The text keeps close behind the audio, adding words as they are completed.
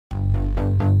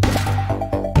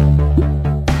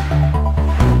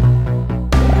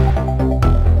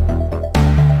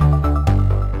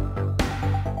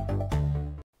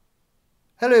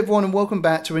Hello everyone and welcome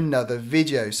back to another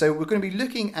video. So we're going to be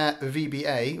looking at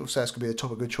VBA, also that's going to be the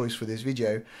topic of choice for this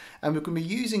video, and we're going to be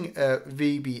using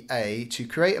VBA to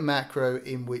create a macro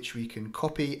in which we can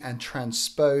copy and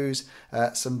transpose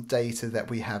some data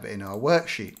that we have in our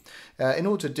worksheet. In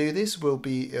order to do this, it'll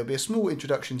be a small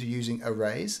introduction to using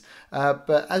arrays,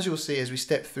 but as you'll see as we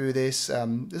step through this,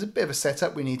 there's a bit of a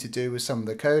setup we need to do with some of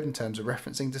the code in terms of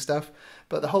referencing to stuff,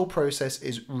 but the whole process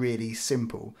is really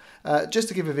simple. Just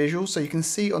to give a visual, so you can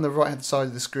see on the right hand side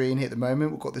of the screen here at the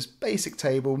moment, we've got this basic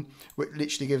table which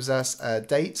literally gives us a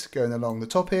date going along the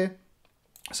top here.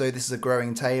 So this is a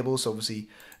growing table, so obviously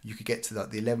you could get to like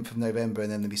the 11th of November and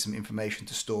then there'll be some information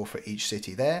to store for each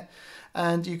city there.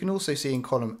 And you can also see in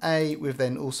column A, we've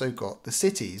then also got the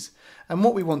cities. And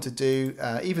what we want to do,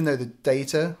 even though the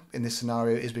data in this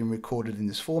scenario is being recorded in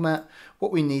this format,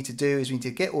 what we need to do is we need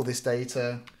to get all this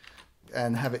data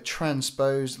and have it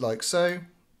transposed like so.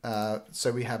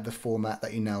 So we have the format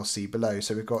that you now see below.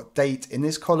 So we've got date in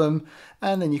this column,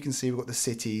 and then you can see we've got the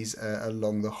cities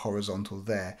along the horizontal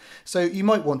there. So you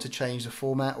might want to change the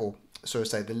format, or sort of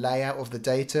say the layout of the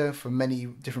data for many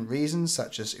different reasons,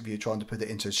 such as if you're trying to put it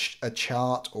into a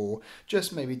chart or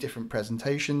just maybe different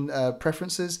presentation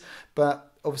preferences. But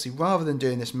obviously, rather than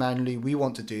doing this manually, we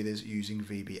want to do this using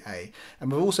VBA.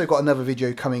 And we've also got another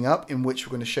video coming up in which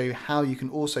we're going to show you how you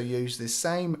can also use this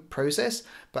same process,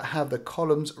 but have the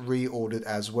columns reordered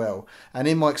as well. And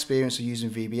in my experience of using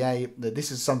VBA,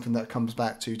 this is something that comes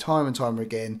back to time and time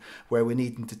again, where we're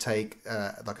needing to take,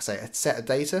 like I say, a set of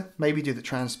data, maybe do the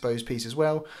transpose piece as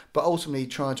well, but ultimately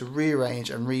trying to rearrange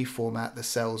and reformat the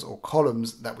cells or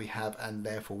columns that we have and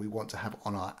therefore we want to have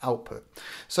on our output.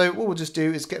 So what we'll just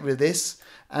do is get rid of this,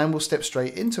 and we'll step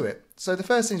straight into it. So the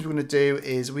first things we're going to do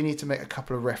is we need to make a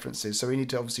couple of references. So we need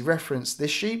to obviously reference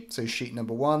this sheet, so sheet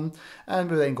number 1, and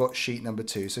we've then got sheet number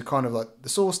 2. So kind of like the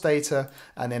source data,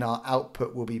 and then our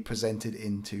output will be presented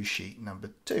into sheet number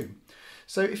 2.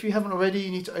 So if you haven't already,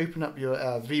 you need to open up your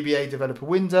VBA developer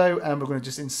window, and we're going to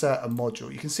just insert a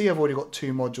module. You can see I've already got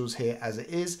 2 modules here as it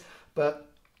is, but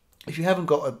if you haven't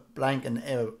got a blank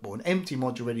or an empty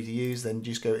module ready to use, then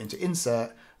just go into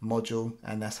insert module,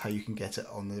 and that's how you can get it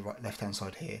on the left hand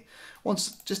side here.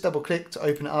 Once, just double click to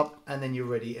open it up, and then you're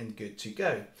ready and good to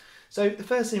go. So the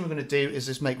first thing we're going to do is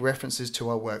just make references to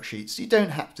our worksheets. You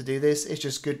don't have to do this, it's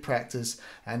just good practice,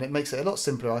 and it makes it a lot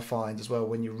simpler, I find, as well,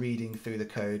 when you're reading through the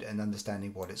code and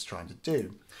understanding what it's trying to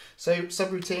do. So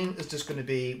subroutine is just going to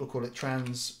be, we'll call it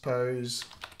transpose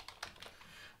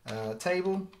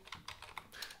table.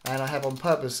 And I have on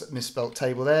purpose misspelt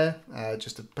table there,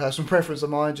 just a personal preference of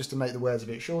mine, just to make the words a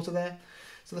bit shorter there.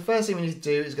 So the first thing we need to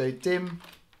do is go dim,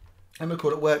 and we'll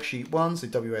call it worksheet 1, so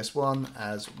WS1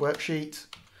 as worksheet.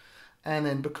 And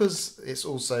then because it's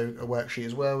also a worksheet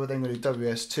as well, we're then going to do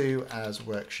WS2 as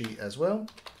worksheet as well.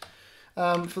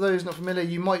 For those not familiar,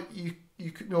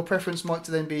 your preference might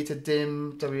then be to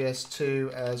dim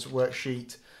WS2 as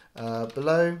worksheet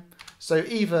below. So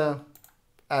either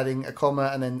adding a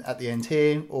comma and then at the end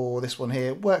here, or this one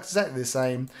here, works exactly the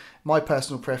same. My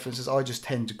personal preference is I just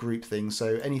tend to group things,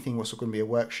 so anything what's going to be a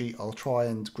worksheet I'll try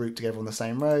and group together on the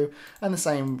same row, and the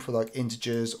same for like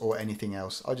integers or anything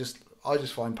else. I just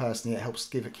find personally it helps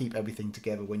keep everything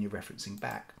together when you're referencing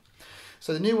back.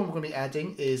 So the new one we're going to be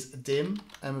adding is dim,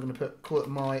 and we're going to call it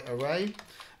my array,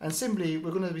 and simply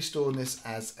we're going to be storing this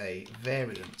as a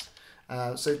variant.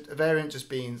 So a variant just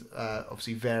being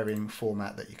obviously varying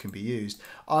format that you can be used.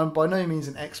 I'm by no means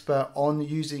an expert on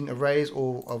using arrays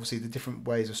or obviously the different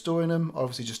ways of storing them. I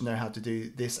obviously just know how to do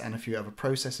this and a few other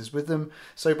processes with them.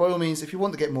 So by all means, if you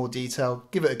want to get more detail,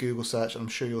 give it a Google search, and I'm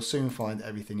sure you'll soon find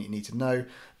everything you need to know.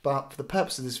 But for the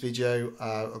purpose of this video,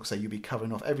 like I say, you'll be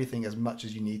covering off everything as much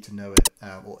as you need to know it,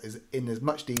 or is in as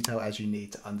much detail as you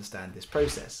need to understand this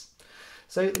process.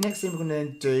 So the next thing we're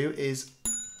going to do is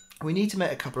we need to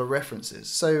make a couple of references.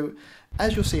 So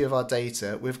as you'll see with our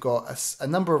data, we've got a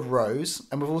number of rows,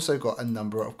 and we've also got a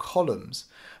number of columns.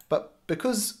 But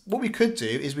because what we could do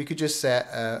is we could just set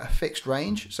a fixed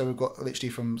range. So we've got literally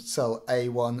from cell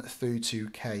A1 through to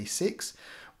K6.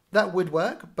 That would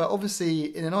work, but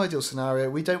obviously in an ideal scenario,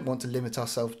 we don't want to limit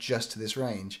ourselves just to this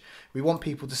range. We want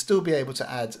people to still be able to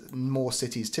add more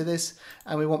cities to this,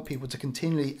 and we want people to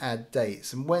continually add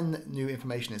dates. And when new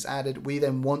information is added, we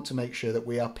then want to make sure that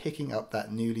we are picking up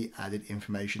that newly added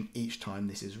information each time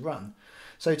this is run.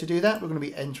 So to do that, we're going to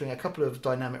be entering a couple of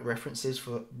dynamic references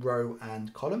for row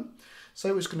and column.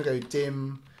 So we're just going to go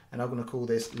dim, and I'm going to call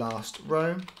this last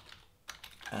row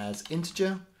as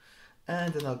integer.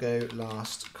 And then I'll go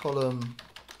last column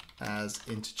as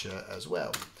integer as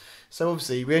well. So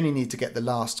obviously we only need to get the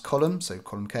last column, so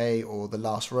column K, or the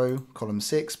last row, column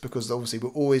 6, because obviously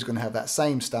we're always going to have that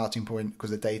same starting point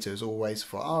because the data is always,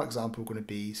 for our example, going to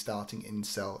be starting in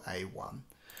cell A1.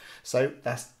 So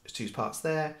that's two parts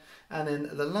there. And then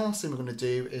the last thing we're going to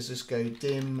do is just go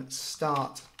dim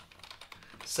start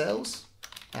cells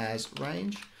as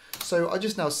range. So I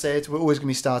just now said we're always going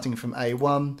to be starting from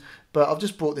A1, but I've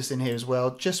just brought this in here as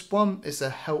well. Just one is a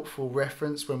helpful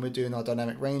reference when we're doing our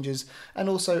dynamic ranges, and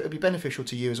also it'd be beneficial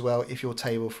to you as well if your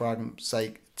table, for argument's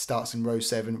sake, starts in row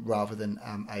 7 rather than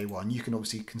A1.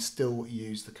 You can still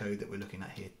use the code that we're looking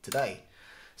at here today.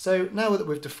 So now that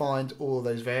we've defined all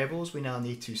those variables, we now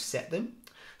need to set them.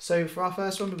 So for our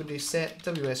first one, we're going to do set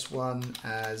ws1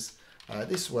 as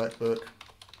this workbook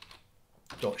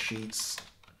dot sheets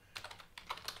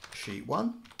sheet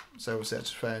 1. So we'll set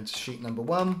referring to sheet number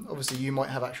 1. Obviously you might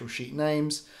have actual sheet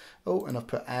names. Oh, and I've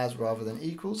put as rather than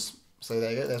equals. So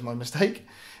there you go, there's my mistake.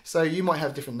 So you might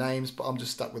have different names, but I'm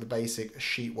just stuck with the basic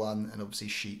sheet 1 and obviously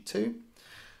sheet 2.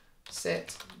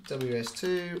 Set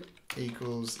ws2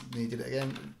 equals, needed it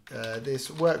again, this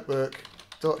workbook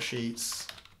dot sheets,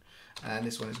 and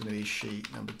this one is going to be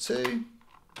sheet number 2.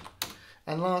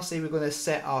 And lastly, we're going to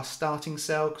set our starting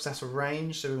cell because that's a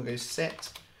range. So we're going to go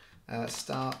set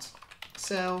start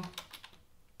cell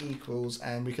equals,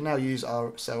 and we can now use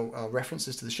our cell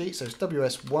references to the sheet. So it's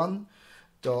ws1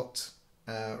 dot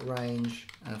range,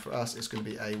 and for us it's going to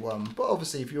be A1. But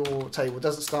obviously if your table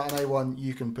doesn't start in A1,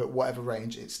 you can put whatever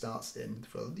range it starts in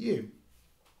for you.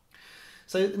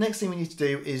 So the next thing we need to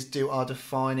do is do our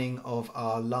defining of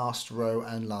our last row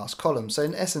and last column. So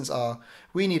in essence,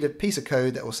 we need a piece of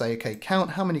code that will say, okay,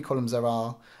 count how many columns there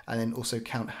are, and then also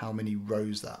count how many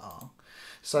rows there are.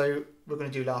 So we're going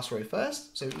to do last row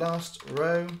first. So last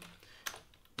row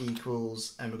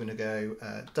equals, and we're going to go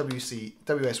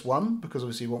ws1, because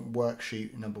obviously we want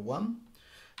worksheet number 1,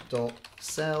 dot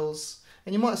cells.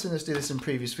 And you might have seen us do this in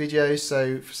previous videos,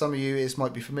 so for some of you this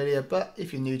might be familiar, but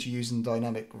if you're new to using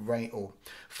dynamic range or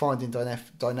finding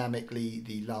dynamically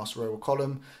the last row or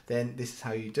column, then this is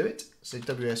how you do it. So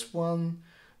ws1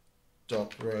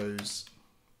 dot rows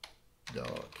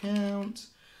dot count,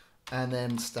 and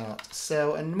then start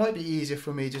cell. And it might be easier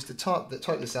for me just to type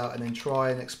this out and then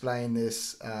try and explain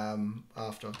this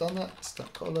after I've done that.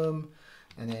 Start column,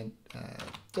 and then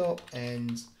dot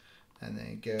end, and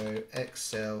then go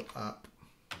Excel up.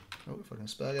 Oh, if I can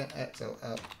spell it, Excel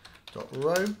up dot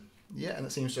row. Yeah, and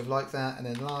it seems to have liked that. And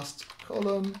then last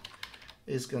column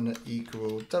is going to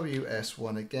equal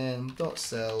ws1 again dot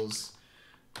cells,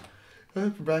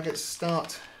 open brackets,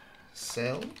 start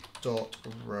cell dot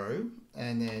row,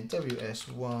 and then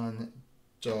ws1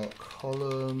 dot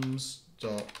columns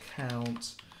dot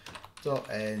count dot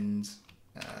end,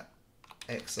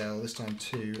 Excel, this time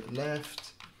 2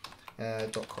 left,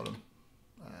 dot column.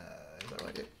 Is that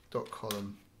right? Yeah. Dot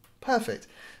column. Perfect.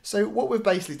 So what we've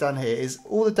basically done here is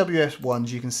all the ws1s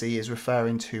you can see is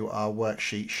referring to our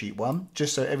worksheet sheet 1,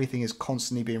 just so everything is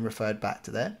constantly being referred back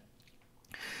to there.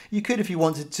 You could, if you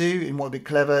wanted to, and what would be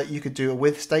clever, you could do a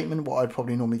with statement, what I'd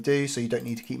probably normally do, so you don't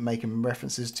need to keep making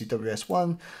references to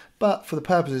ws1. But for the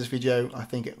purpose of this video, I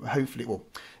think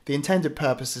the intended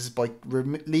purpose is by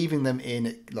leaving them in,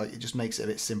 it just makes it a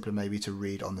bit simpler maybe to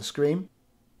read on the screen.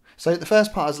 So the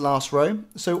first part is last row.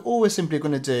 So all we're simply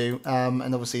going to do, and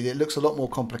obviously it looks a lot more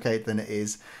complicated than it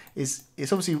is it's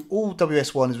obviously all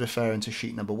ws1 is referring to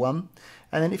sheet number 1.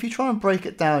 And then if you try and break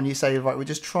it down, you say, right, we're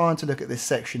just trying to look at this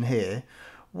section here.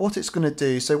 What it's going to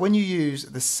do, so when you use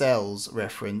the cells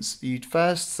reference, you'd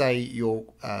first say your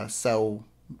cell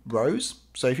rows.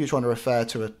 So if you're trying to refer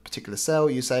to a particular cell,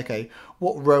 you say, okay,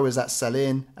 what row is that cell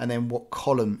in, and then what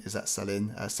column is that cell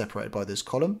in, separated by this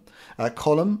comma.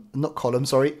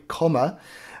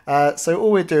 So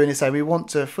all we're doing is saying we want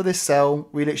to, for this cell,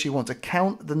 we literally want to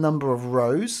count the number of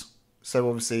rows. So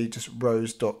obviously just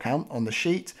rows.count on the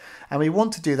sheet, and we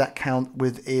want to do that count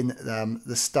within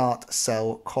the start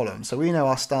cell column. So we know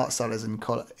our start cell is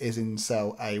in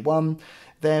cell A1,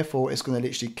 therefore it's going to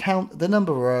literally count the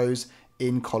number of rows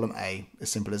in column A,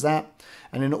 as simple as that.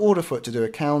 And in order for it to do a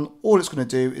count, all it's going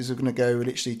to do is we're going to go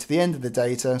literally to the end of the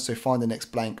data, so find the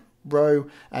next blank row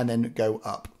and then go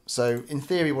up. So in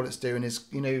theory what it's doing is,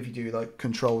 if you do like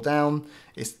control down,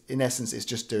 in essence it's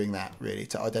just doing that really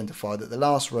to identify that the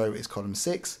last row is column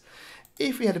 6.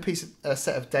 If we had a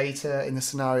set of data in the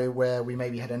scenario where we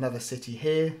maybe had another city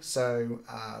here, so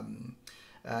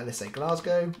let's say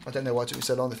Glasgow, I don't know why it took me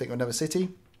so long to think of another city.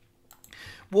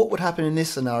 What would happen in this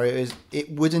scenario is it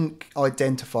wouldn't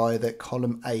identify that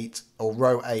column 8 or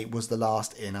row 8 was the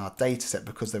last in our data set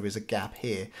because there is a gap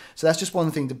here. So that's just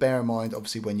one thing to bear in mind,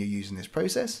 obviously, when you're using this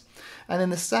process. And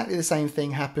then exactly the same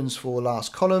thing happens for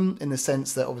last column, in the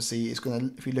sense that obviously it's going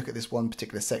to, if you look at this one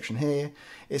particular section here,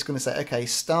 it's going to say, okay,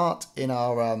 start in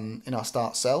our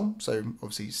start cell. So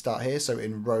obviously start here, so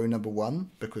in row number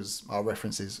 1, because our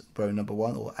reference is row number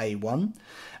 1 or A1.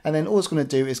 And then all it's going to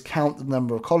do is count the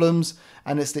number of columns,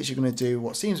 and it's literally going to do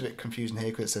what seems a bit confusing here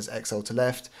because it says Excel to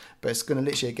left, but it's going to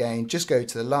literally again just go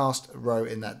to the last row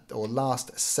in that, or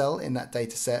last cell in that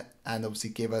data set, and obviously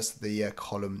give us the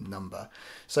column number.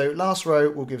 So last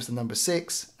row will give us the number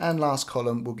 6, and last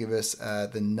column will give us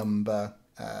the number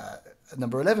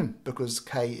 11, because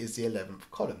K is the 11th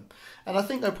column. And I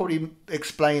think I probably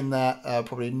explained that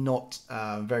probably not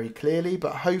very clearly,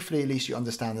 but hopefully at least you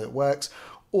understand that it works.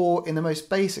 Or in the most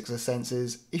basic of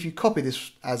senses, if you copy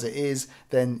this as it is,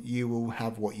 then you will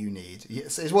have what you need.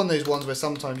 It's one of those ones where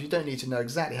sometimes you don't need to know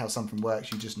exactly how something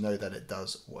works, you just know that it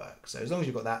does work. So as long as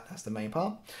you've got that, that's the main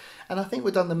part. And I think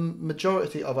we've done the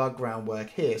majority of our groundwork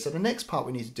here. So the next part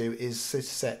we need to do is to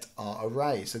set our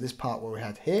array. So this part where we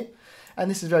had here, and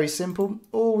this is very simple.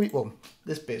 Well,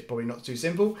 this bit's probably not too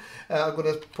simple. I've got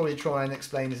to probably try and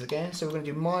explain this again. So we're going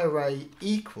to do my array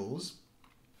equals.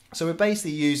 So we're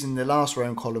basically using the last row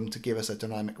and column to give us a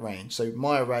dynamic range. So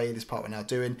my array, this part we're now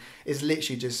doing, is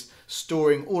literally just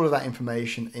storing all of that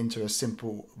information into a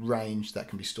simple range that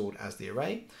can be stored as the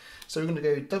array. So we're going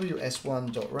to go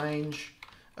ws1.range,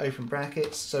 open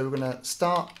brackets. So we're going to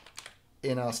start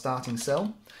in our starting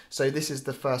cell. So this is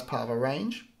the first part of our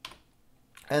range.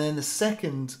 And then the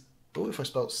second, if I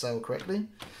spelled cell correctly,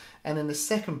 and then the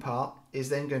second part is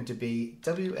then going to be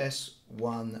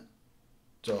ws1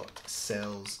 dot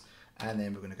cells, and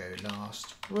then we're going to go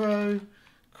last row,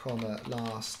 comma,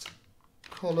 last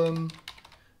column,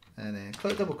 and then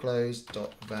double close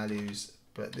dot values,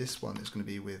 but this one is going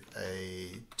to be with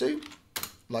a 2,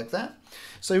 like that.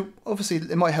 So obviously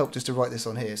it might help just to write this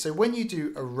on here. So when you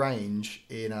do a range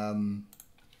in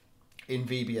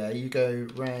VBA, you go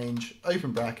range,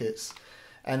 open brackets,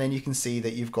 and then you can see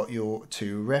that you've got your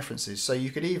 2 references. So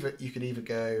you could either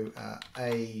go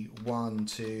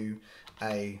A1 to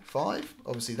A5,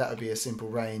 obviously that would be a simple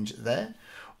range there.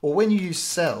 Or when you use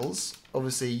cells,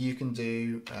 obviously you can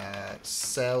do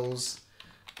cells,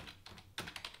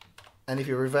 and if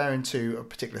you're referring to a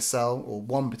particular cell or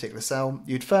one particular cell,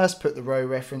 you'd first put the row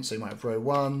reference, so you might have row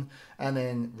 1 and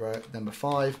then row number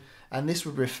 5, and this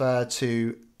would refer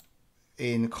to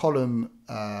in column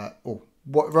or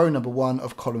what row number 1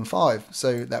 of column 5,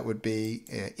 so that would be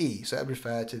E, so that would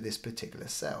refer to this particular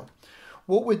cell.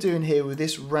 What we're doing here with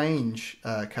this range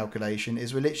calculation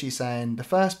is we're literally saying the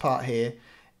first part here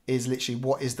is literally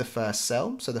what is the first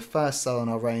cell. So the first cell in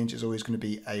our range is always going to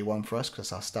be A1 for us because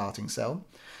it's our starting cell.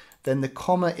 Then the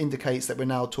comma indicates that we're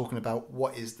now talking about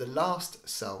what is the last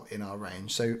cell in our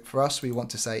range. So for us, we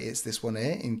want to say it's this one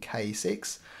here in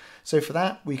K6. So for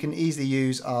that, we can easily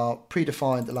use our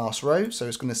predefined last row. So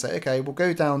it's going to say, okay, we'll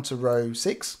go down to row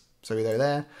 6. So we go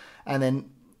there, and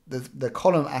then the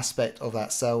column aspect of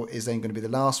that cell is then going to be the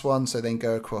last one, so then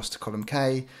go across to column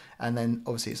K, and then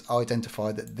obviously it's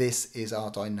identified that this is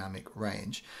our dynamic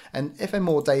range. And if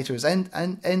more data is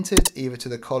entered either to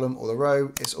the column or the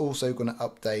row, it's also going to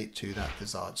update to that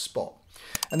desired spot.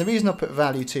 And the reason I put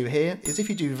value 2 here is if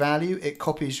you do value, it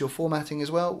copies your formatting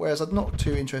as well, whereas I'm not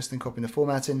too interested in copying the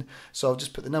formatting, so I'll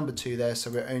just put the number 2 there,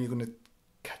 so we're only going to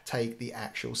take the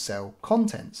actual cell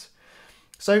contents.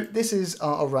 So this is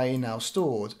our array now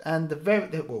stored, and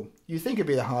you think it'd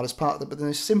be the hardest part, but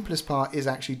the simplest part is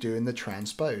actually doing the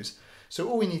transpose. So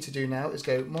all we need to do now is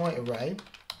go my array,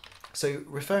 so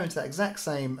referring to that exact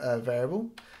same variable,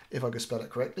 if I could spell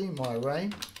it correctly, my array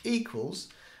equals,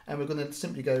 and we're going to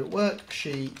simply go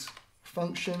worksheet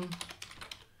function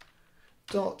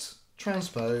dot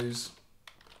transpose,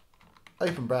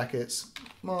 open brackets,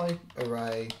 my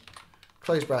array,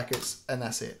 close brackets, and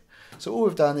that's it. So all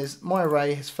we've done is my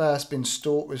array has first been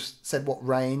stored, we've said what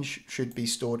range should be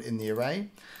stored in the array.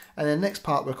 And then the next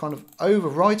part, we're kind of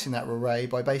overwriting that array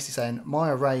by basically saying my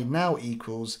array now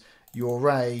equals your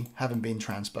array having been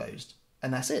transposed.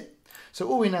 And that's it. So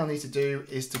all we now need to do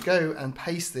is to go and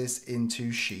paste this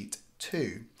into sheet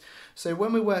 2. So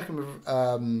when we're working with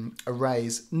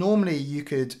arrays, normally you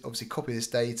could obviously copy this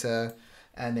data,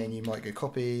 and then you might go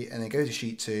copy and then go to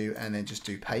sheet 2 and then just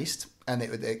do paste, and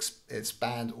it would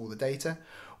expand all the data.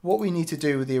 what we need to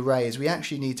do with the array is we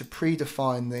actually need to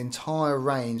predefine the entire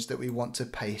range that we want to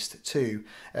paste to.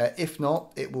 If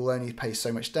not, it will only paste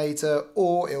so much data,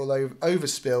 or it will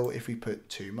overspill if we put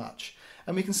too much.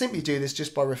 And we can simply do this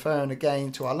just by referring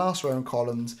again to our last row and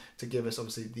columns to give us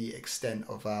obviously the extent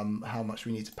of how much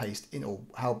we need to paste in, or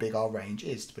how big our range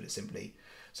is, to put it simply.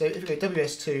 So if we go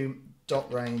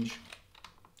ws2.range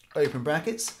open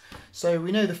brackets, so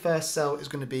we know the first cell is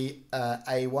going to be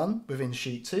A1 within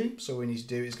sheet 2, so all we need to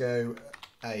do is go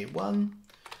A1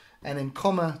 and then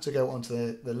comma to go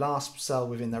onto the last cell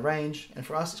within the range, and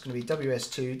for us it's going to be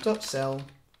ws2.cell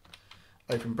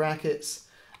open brackets.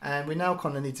 And we now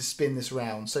kind of need to spin this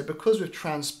round. So because we've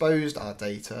transposed our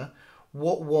data,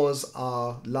 what was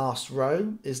our last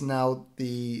row is now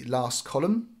the last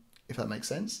column, if that makes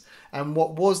sense. And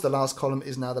what was the last column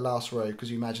is now the last row,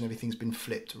 because you imagine everything's been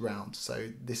flipped around. So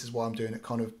this is why I'm doing it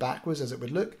kind of backwards as it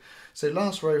would look. So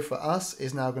last row for us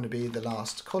is now going to be the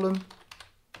last column.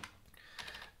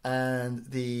 And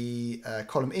the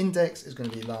column index is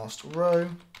going to be last row.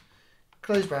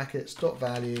 Close brackets, dot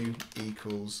value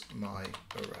equals my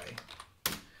array.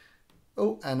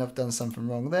 Oh, and I've done something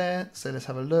wrong there. So let's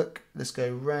have a look. Let's go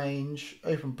range,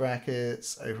 open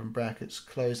brackets,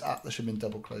 close up. There should have been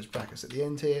double close brackets at the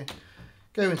end here.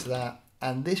 Go into that.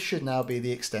 And this should now be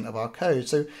the extent of our code.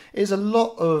 So it's a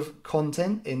lot of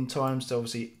content in terms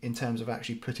of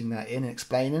actually putting that in and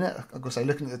explaining it. I've got to say,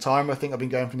 looking at the timer, I think I've been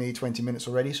going for nearly 20 minutes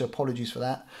already, so apologies for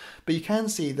that. But you can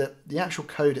see that the actual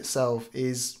code itself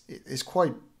is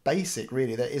quite basic,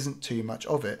 really. There isn't too much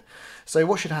of it. So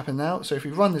what should happen now? So if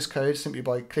we run this code simply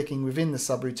by clicking within the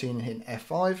subroutine and hitting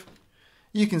F5,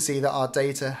 you can see that our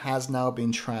data has now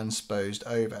been transposed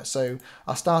over. So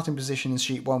our starting position in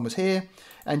sheet 1 was here,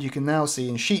 and you can now see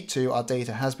in sheet 2 our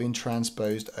data has been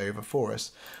transposed over for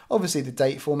us. Obviously the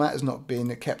date format has not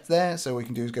been kept there, so what we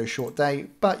can do is go short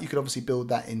date, but you could obviously build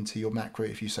that into your macro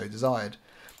if you so desired.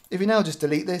 If we now just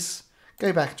delete this,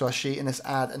 go back to our sheet and let's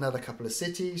add another couple of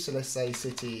cities. So let's say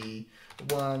city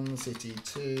 1, city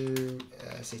 2,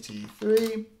 city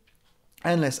 3,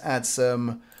 and let's add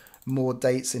some more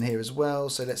dates in here as well.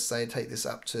 So let's say take this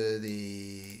up to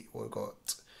the, what we've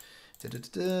got,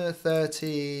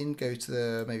 13, go to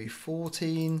the maybe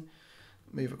 14,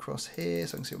 move across here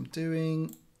so I can see what I'm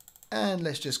doing, and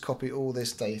let's just copy all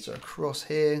this data across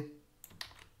here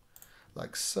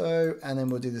like so, and then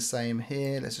we'll do the same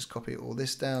here. Let's just copy all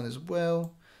this down as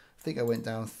well. I think I went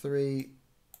down 3.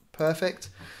 Perfect.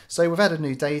 So we've added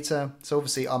new data. So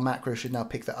obviously our macro should now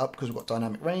pick that up because we've got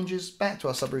dynamic ranges. Back to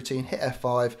our subroutine, hit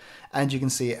F5, and you can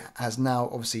see it has now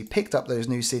obviously picked up those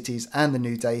new cities and the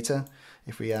new data.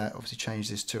 If we obviously change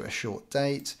this to a short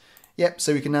date. Yep,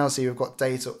 so we can now see we've got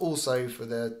data also for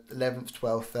the 11th,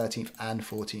 12th, 13th and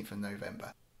 14th of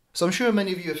November. So I'm sure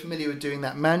many of you are familiar with doing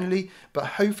that manually, but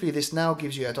hopefully this now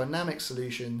gives you a dynamic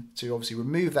solution to obviously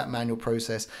remove that manual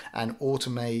process and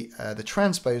automate the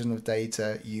transposing of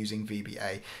data using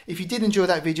VBA. If you did enjoy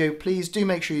that video, please do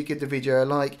make sure you give the video a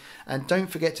like, and don't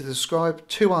forget to subscribe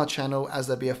to our channel, as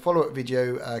there'll be a follow-up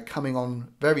video coming on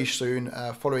very soon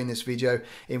following this video,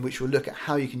 in which we'll look at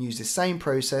how you can use the same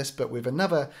process but with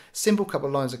another simple couple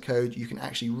of lines of code. You can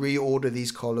actually reorder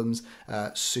these columns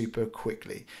super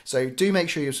quickly. So do make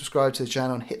sure you subscribe to the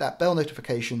channel and hit that bell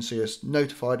notification so you're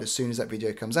notified as soon as that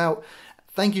video comes out.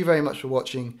 Thank you very much for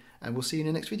watching, and we'll see you in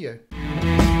the next video.